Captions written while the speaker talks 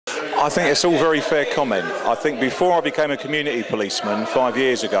I think it's all very fair comment. I think before I became a community policeman 5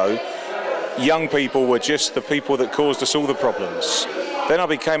 years ago, young people were just the people that caused us all the problems. Then I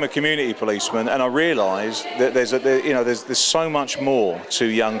became a community policeman, and I realised that there's so much more to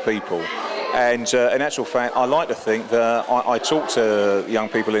young people. And in actual fact, I like to think that I talk to young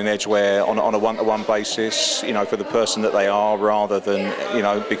people in Edgware on a one-to-one basis, you know, for the person that they are, rather than, you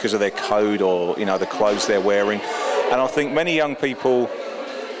know, because of their code or, you know, the clothes they're wearing. And I think many young people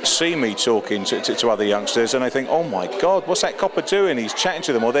see me talking to other youngsters, and they think, oh my God, what's that copper doing? He's chatting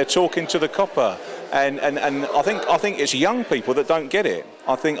to them, or they're talking to the copper. And I think it's young people that don't get it.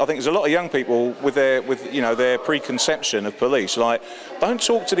 I think there's a lot of young people with their preconception of police, like, don't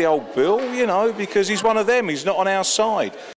talk to the old Bill, you know, because he's one of them. He's not on our side.